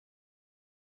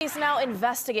He's now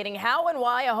investigating how and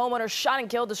why a homeowner shot and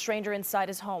killed a stranger inside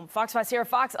his home. Fox 5 Sierra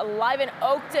Fox live in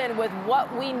Oakton with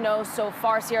what we know so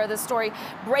far. Sierra, this story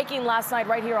breaking last night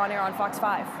right here on air on Fox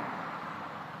 5.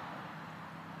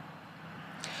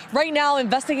 Right now,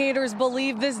 investigators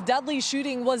believe this deadly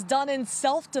shooting was done in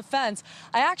self-defense.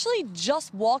 I actually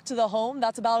just walked to the home.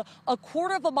 That's about a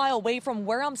quarter of a mile away from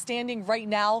where I'm standing right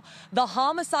now. The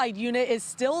homicide unit is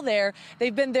still there.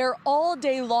 They've been there all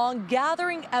day long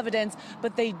gathering evidence,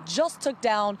 but they just took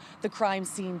down the crime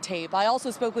scene tape. I also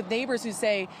spoke with neighbors who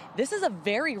say this is a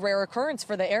very rare occurrence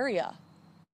for the area.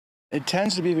 It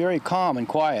tends to be very calm and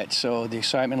quiet, so the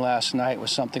excitement last night was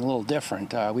something a little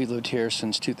different. We lived here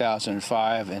since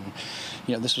 2005, and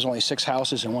this was only 6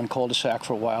 houses in one cul-de-sac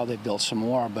for a while. They built some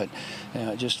more, but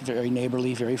just very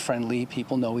neighborly, very friendly.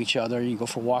 People know each other. You go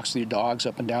for walks with your dogs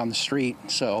up and down the street,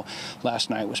 so last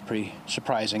night was pretty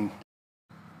surprising.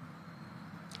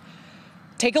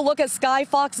 Take a look at Sky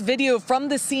Fox video from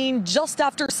the scene just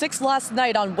after 6 last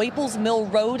night on Waples Mill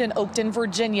Road in Oakton,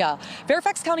 Virginia.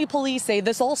 Fairfax County Police say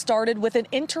this all started with an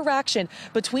interaction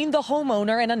between the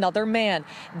homeowner and another man.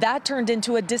 That turned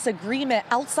into a disagreement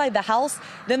outside the house.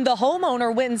 Then the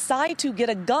homeowner went inside to get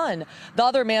a gun. The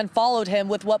other man followed him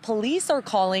with what police are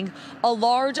calling a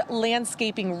large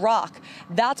landscaping rock.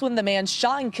 That's when the man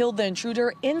shot and killed the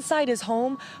intruder inside his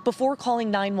home before calling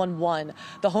 911.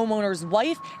 The homeowner's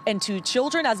wife and 2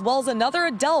 children, as well as another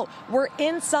adult, were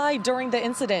inside during the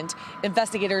incident.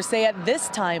 Investigators say at this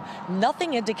time,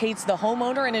 nothing indicates the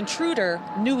homeowner and intruder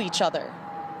knew each other.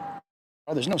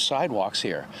 There's no sidewalks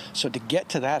here, so to get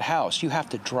to that house, you have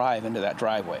to drive into that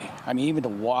driveway. I mean, even to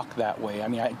walk that way. I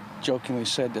mean, I jokingly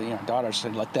said to daughter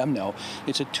said, let them know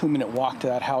it's a 2-minute walk to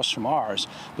that house from ours,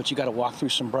 but you got to walk through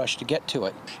some brush to get to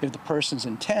it. If the person's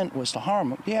intent was to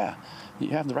harm them, yeah, you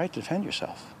have the right to defend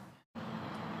yourself.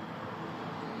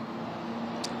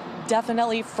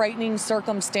 Definitely frightening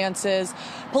circumstances.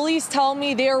 Police tell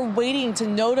me they are waiting to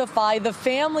notify the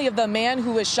family of the man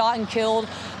who was shot and killed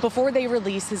before they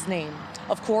release his name.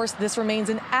 Of course, this remains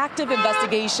an active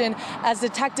investigation as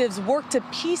detectives work to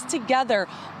piece together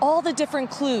all the different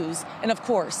clues. And of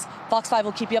course, Fox 5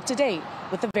 will keep you up to date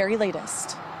with the very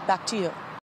latest. Back to you.